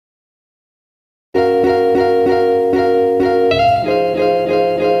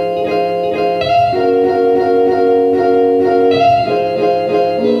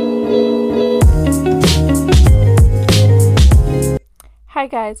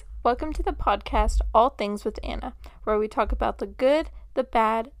guys, welcome to the podcast All Things with Anna, where we talk about the good, the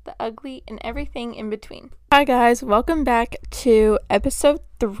bad, the ugly, and everything in between. Hi guys, welcome back to episode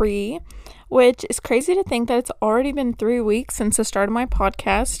 3, which is crazy to think that it's already been 3 weeks since the start of my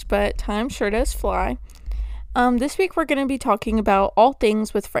podcast, but time sure does fly. This week we're going to be talking about all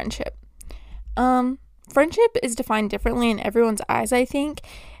things with friendship. Friendship is defined differently in everyone's eyes, I think.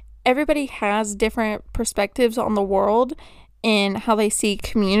 Everybody has different perspectives on the world and how they see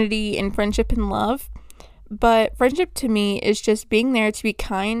community and friendship and love. But friendship to me is just being there to be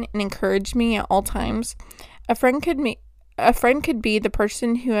kind and encourage me at all times. A friend could be the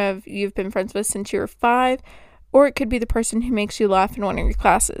person you've been friends with since you were 5, or it could be the person who makes you laugh in one of your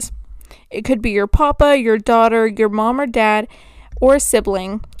classes. It could be your papa, your daughter, your mom or dad, or a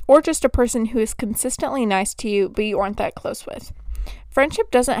sibling, or just a person who is consistently nice to you but you aren't that close with.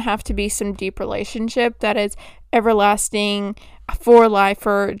 Friendship doesn't have to be some deep relationship that is everlasting, for life,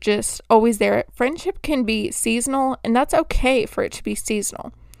 or just always there. Friendship can be seasonal, and that's okay for it to be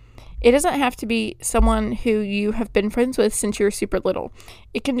seasonal. It doesn't have to be someone who you have been friends with since you were super little.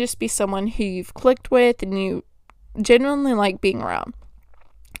 It can just be someone who you've clicked with and you genuinely like being around.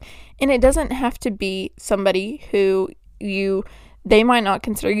 And it doesn't have to be somebody who they might not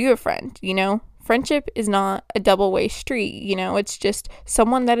consider you a friend, Friendship is not a double-way street, it's just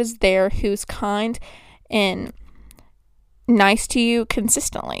someone that is there who's kind and nice to you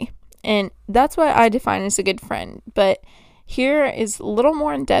consistently. And that's what I define as a good friend. But here is a little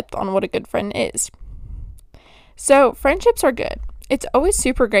more in depth on what a good friend is. So friendships are good. It's always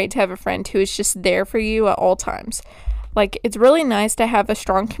super great to have a friend who is just there for you at all times. Like, it's really nice to have a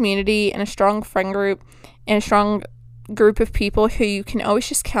strong community and a strong friend group and a strong group of people who you can always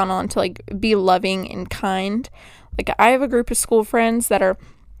just count on to be loving and kind. I have a group of school friends that are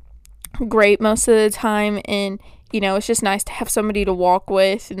great most of the time, and it's just nice to have somebody to walk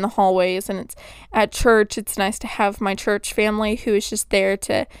with in the hallways, and it's at church. It's nice to have my church family who is just there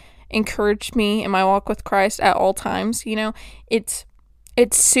to encourage me in my walk with Christ at all times. It's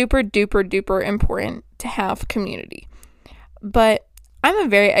super duper duper important to have community. But I'm a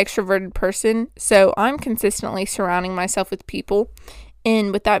very extroverted person, so I'm consistently surrounding myself with people.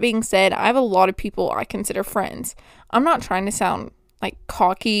 And with that being said, I have a lot of people I consider friends. I'm not trying to sound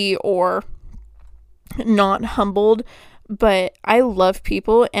cocky or not humbled, but I love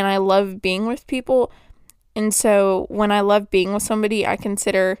people and I love being with people. And so when I love being with somebody, I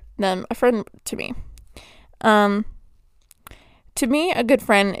consider them a friend to me. To me, a good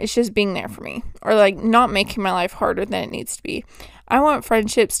friend is just being there for me, or not making my life harder than it needs to be. I want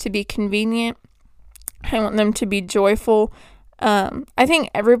friendships to be convenient. I want them to be joyful. I think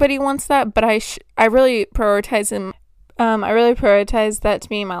everybody wants that, but I really prioritize them. I really prioritize that to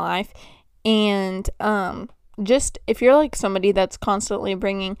me in my life. And just if you're somebody that's constantly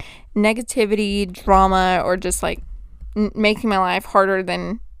bringing negativity, drama, or just making my life harder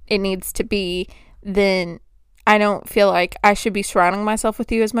than it needs to be, then I don't feel like I should be surrounding myself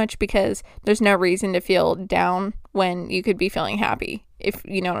with you as much, because there's no reason to feel down when you could be feeling happy, if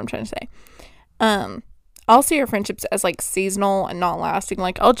you know what I'm trying to say. I'll see your friendships as seasonal and not lasting.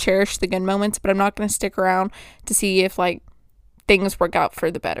 I'll cherish the good moments, but I'm not going to stick around to see if things work out for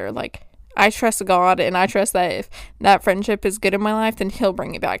the better. I trust God, and I trust that if that friendship is good in my life, then He'll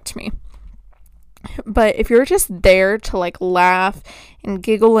bring it back to me. But if you're just there to laugh and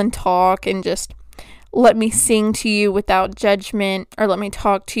giggle and talk and just let me sing to you without judgment, or let me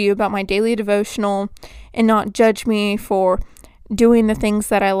talk to you about my daily devotional and not judge me for doing the things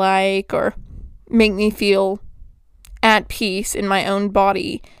that I like, or make me feel at peace in my own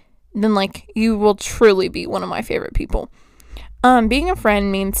body, then you will truly be one of my favorite people. Being a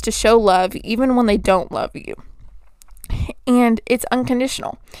friend means to show love even when they don't love you. And it's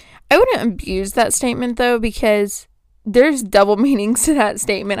unconditional. I wouldn't abuse that statement though, because there's double meanings to that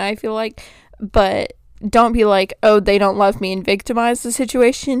statement, I feel like. But don't be oh, they don't love me, and victimize the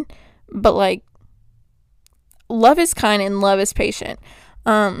situation. But love is kind and love is patient.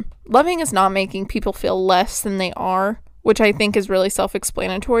 Loving is not making people feel less than they are, which I think is really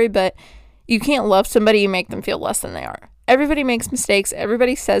self-explanatory, but you can't love somebody and make them feel less than they are. Everybody makes mistakes.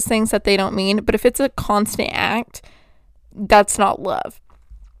 Everybody says things that they don't mean, but if it's a constant act, that's not love.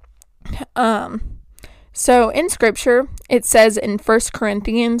 So in scripture, it says in 1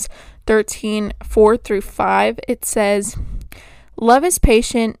 Corinthians 13, 4-5, it says, "Love is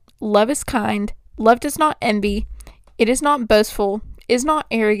patient, love is kind, love does not envy, it is not boastful, is not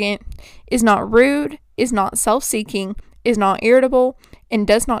arrogant, is not rude, is not self-seeking, is not irritable, and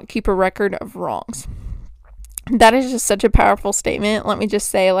does not keep a record of wrongs." That is just such a powerful statement. Let me just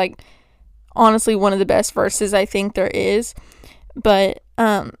say, honestly, one of the best verses I think there is. But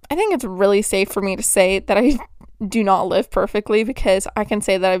I think it's really safe for me to say that I do not live perfectly, because I can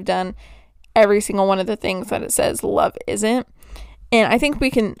say that I've done every single one of the things that it says love isn't. And I think we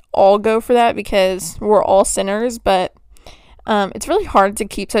can all go for that because we're all sinners, but it's really hard to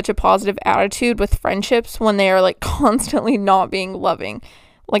keep such a positive attitude with friendships when they are like constantly not being loving.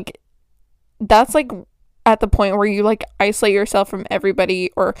 Like, that's like at the point where you like isolate yourself from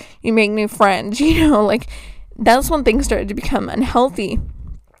everybody, or you make new friends, like that's when things started to become unhealthy.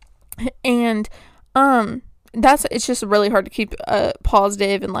 And it's just really hard to keep a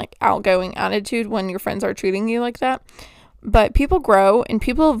positive and like outgoing attitude when your friends are treating you like that. But people grow and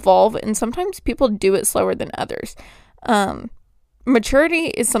people evolve, and sometimes people do it slower than others. Maturity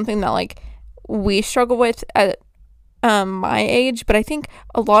is something that like we struggle with at my age, but I think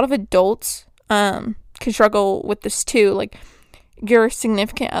a lot of adults can struggle with this too. Like, your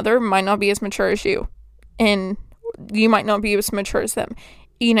significant other might not be as mature as you, and you might not be as mature as them.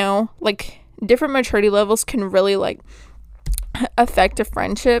 Like, different maturity levels can really like affect a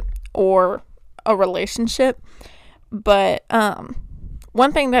friendship or a relationship. But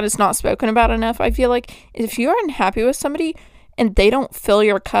one thing that is not spoken about enough, I feel like, is if you're unhappy with somebody and they don't fill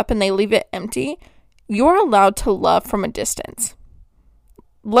your cup and they leave it empty, you're allowed to love from a distance.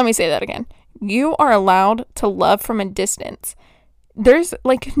 Let me say that again. You are allowed to love from a distance. There's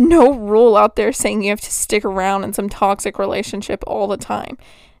like no rule out there saying you have to stick around in some toxic relationship all the time.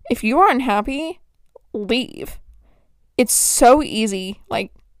 If you are unhappy, leave. It's so easy.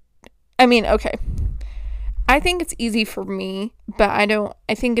 Like, I mean, okay, I think it's easy for me, but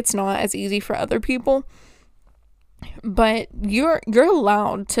I think it's not as easy for other people. But you're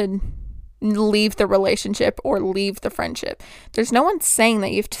allowed to leave the relationship or leave the friendship. There's no one saying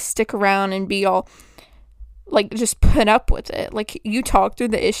that you have to stick around and be all like just put up with it. Like, you talk through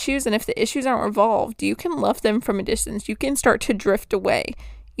the issues, and if the issues aren't resolved, you can love them from a distance. You can start to drift away.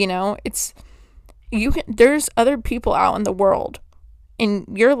 There's other people out in the world, and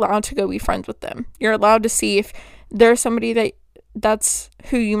you're allowed to go be friends with them. You're allowed to see if there's somebody that's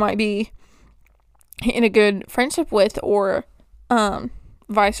who you might be in a good friendship with, or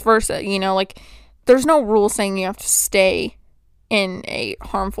vice versa. Like, there's no rule saying you have to stay in a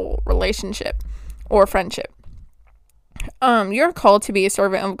harmful relationship or friendship. You're called to be a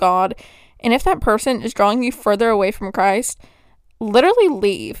servant of God, and if that person is drawing you further away from Christ, literally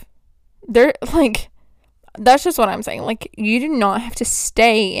leave. That's just what I'm saying. Like, you do not have to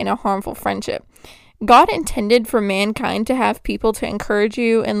stay in a harmful friendship. God intended for mankind to have people to encourage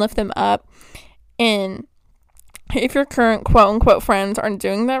you and lift them up. And if your current quote-unquote friends aren't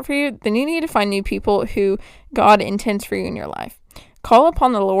doing that for you, then you need to find new people who God intends for you in your life. Call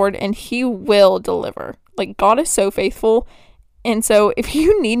upon the Lord and He will deliver. Like, God is so faithful. And so if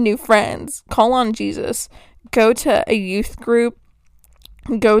you need new friends, call on Jesus. Go to a youth group.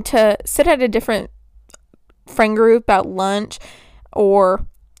 Go to sit at a different friend group at lunch, or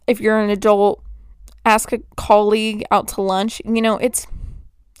if you're an adult, ask a colleague out to lunch.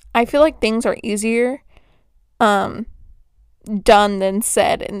 I feel like things are easier done than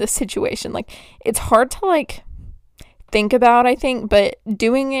said in this situation. Like, it's hard to like think about, I think, but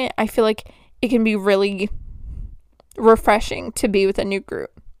doing it, I feel like it can be really refreshing to be with a new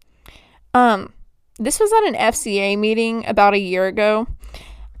group. This was at an FCA meeting about a year ago.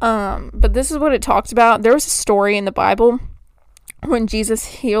 But this is what it talked about. There was a story in the Bible when Jesus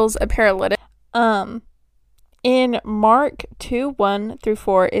heals a paralytic. In Mark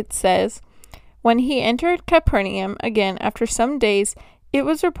 2:1-4, it says, "When he entered Capernaum again after some days, it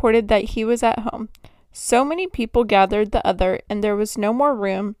was reported that he was at home. So many people gathered and there was no more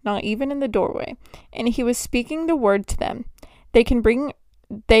room, not even in the doorway. And he was speaking the word to them. They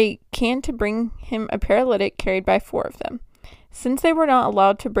can to bring him a paralytic carried by 4 of them. Since they were not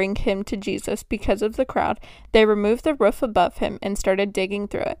allowed to bring him to Jesus because of the crowd, they removed the roof above him and started digging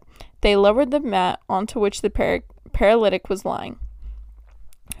through it. They lowered the mat onto which the paralytic was lying."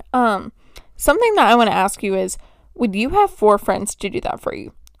 Something that I want to ask you is, would you have 4 friends to do that for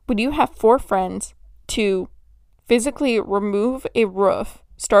you? Would you have 4 friends to physically remove a roof,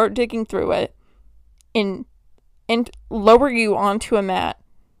 start digging through it, and lower you onto a mat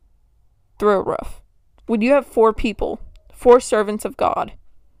through a roof? Would you have 4 people, 4 servants of God,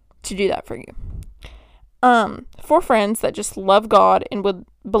 to do that for you? 4 friends that just love God and would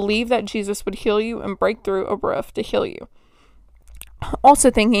believe that Jesus would heal you and break through a roof to heal you. Also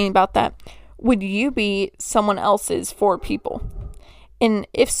thinking about that, would you be someone else's 4 people? And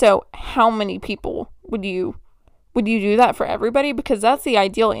if so, how many people would you do that for everybody? Because that's the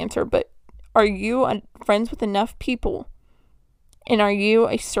ideal answer, but are you friends with enough people? And are you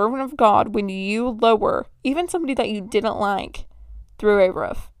a servant of God when you lower even somebody that you didn't like through a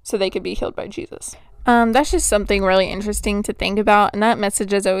roof so they could be healed by Jesus. That's just something really interesting to think about, and that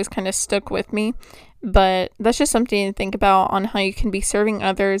message has always kind of stuck with me. But that's just something to think about on how you can be serving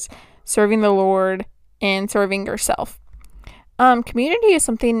others, serving the Lord, and serving yourself. Community is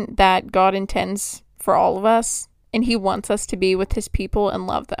something that God intends for all of us, and He wants us to be with His people and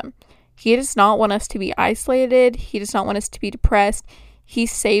love them. He does not want us to be isolated. He does not want us to be depressed. He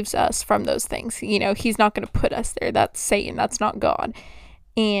saves us from those things. He's not going to put us there. That's Satan. That's not God.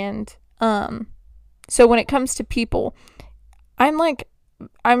 And so when it comes to people, I'm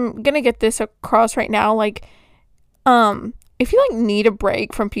going to get this across right now. If you need a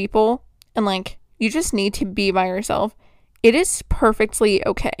break from people and you just need to be by yourself, it is perfectly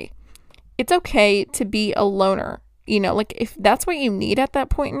okay. It's okay to be a loner. If that's what you need at that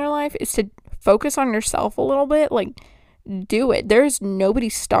point in your life, is to focus on yourself a little bit, do it. There's nobody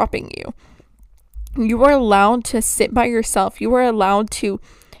stopping you. You are allowed to sit by yourself. You are allowed to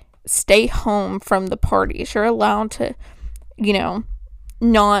stay home from the parties. You're allowed to,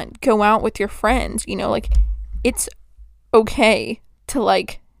 not go out with your friends. It's okay to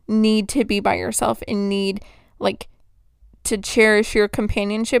need to be by yourself and need to cherish your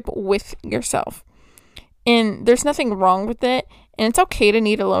companionship with yourself. And there's nothing wrong with it. And it's okay to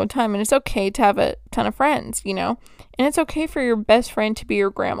need alone time. And it's okay to have a ton of friends, And it's okay for your best friend to be your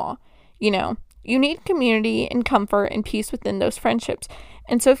grandma. You need community and comfort and peace within those friendships.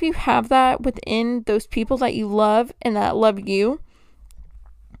 And so if you have that within those people that you love and that love you,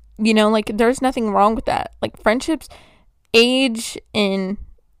 there's nothing wrong with that. Friendships, age and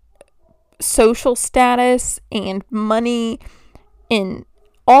social status and money and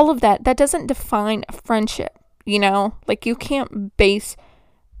all of that doesn't define a friendship. You can't base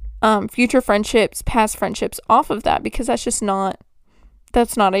future friendships, past friendships off of that, because that's not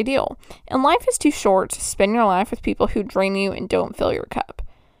ideal. And life is too short to spend your life with people who drain you and don't fill your cup.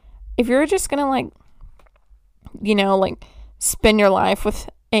 If you're just gonna spend your life with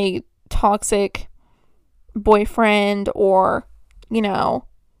a toxic boyfriend or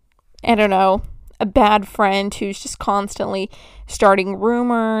I don't know, a bad friend who's just constantly starting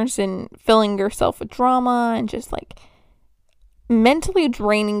rumors and filling yourself with drama and just mentally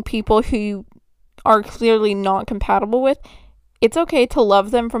draining people who you are clearly not compatible with, it's okay to love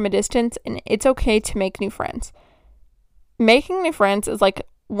them from a distance, and it's okay to make new friends. Making new friends is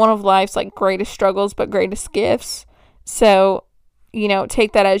one of life's greatest struggles but greatest gifts. So,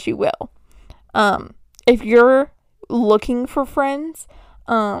 take that as you will. If you're looking for friends,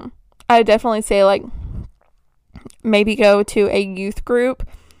 I definitely say maybe go to a youth group,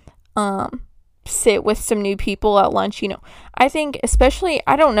 sit with some new people at lunch. I think especially,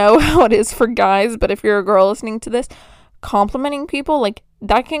 I don't know how it is for guys, but if you're a girl listening to this, complimenting people,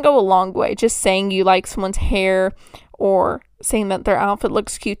 that can go a long way. Just saying you like someone's hair or saying that their outfit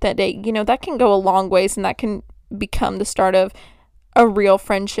looks cute that day, that can go a long ways, and that can become the start of a real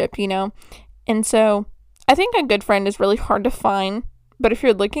friendship, And so I think a good friend is really hard to find, but if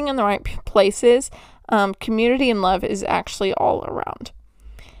you're looking in the right places, community and love is actually all around.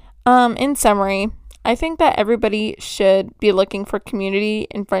 In summary, I think that everybody should be looking for community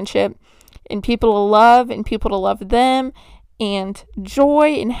and friendship and people to love and people to love them and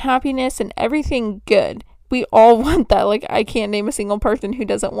joy and happiness and everything good. We all want that. I can't name a single person who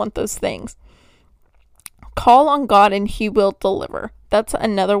doesn't want those things. Call on God and He will deliver. That's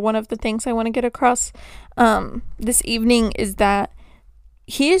another one of the things I want to get across this evening, is that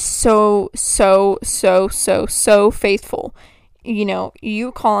He is so faithful.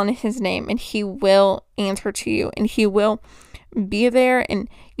 You call on His name and He will answer to you, and He will be there. And,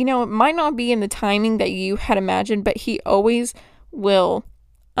 it might not be in the timing that you had imagined, but He always will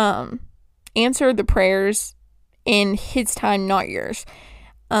answer the prayers in His time, not yours.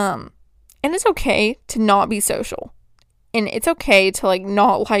 And it's okay to not be social. And it's okay to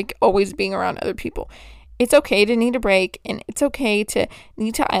not always being around other people. It's okay to need a break, and it's okay to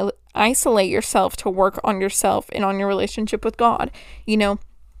need to isolate yourself to work on yourself and on your relationship with God. You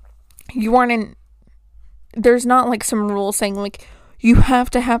aren't there's not some rule saying you have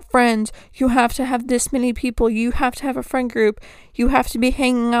to have friends, you have to have this many people, you have to have a friend group, you have to be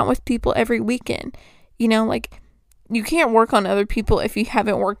hanging out with people every weekend. You can't work on other people if you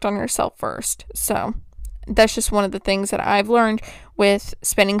haven't worked on yourself first. So that's just one of the things that I've learned with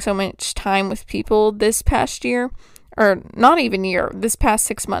spending so much time with people this past year, or not even year, this past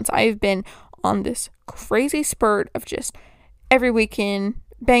 6 months. I've been on this crazy spurt of just every weekend,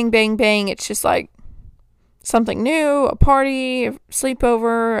 bang, bang, bang. It's just something new, a party, a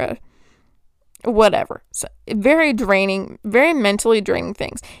sleepover, whatever. So very draining, very mentally draining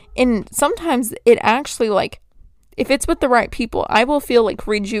things. And sometimes it actually if it's with the right people, I will feel like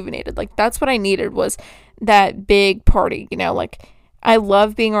rejuvenated. Like that's what I needed, was that big party, like I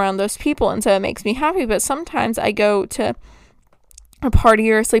love being around those people, and so it makes me happy. But sometimes I go to a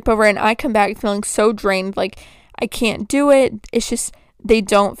party or a sleepover and I come back feeling so drained, like I can't do it. It's just, they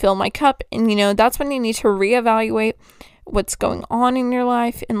don't fill my cup. And that's when you need to reevaluate what's going on in your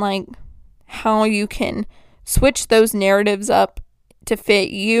life, and like how you can switch those narratives up to fit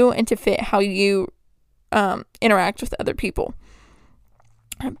you and to fit how you interact with other people.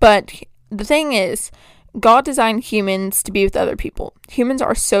 But the thing is, God designed humans to be with other people. Humans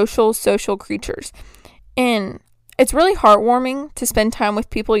are social creatures. And it's really heartwarming to spend time with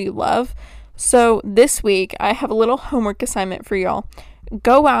people you love. So this week, I have a little homework assignment for y'all.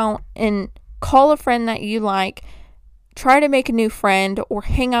 Go out and call a friend that you like. Try to make a new friend, or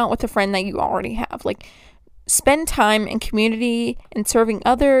hang out with a friend that you already have. Like, spend time in community and serving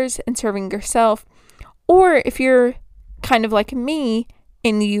others and serving yourself. Or if you're kind of like me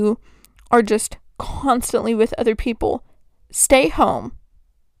and you are just constantly with other people, stay home,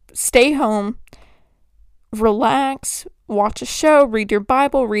 relax, watch a show, read your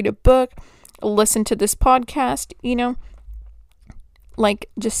Bible, read a book, listen to this podcast, like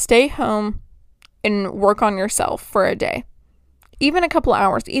just stay home and work on yourself for a day, even a couple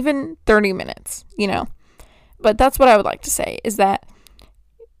hours, even 30 minutes, but that's what I would like to say, is that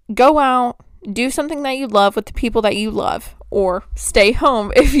go out, do something that you love with the people that you love, or stay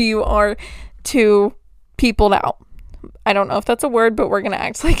home if you are too peopled out. I don't know if that's a word, but we're going to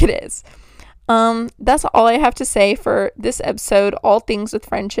act like it is. That's all I have to say for this episode, All Things with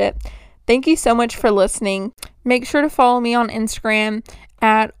Friendship. Thank you so much for listening. Make sure to follow me on Instagram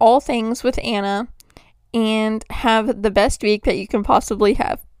at All Things with Anna, and have the best week that you can possibly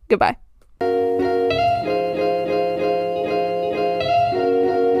have. Goodbye.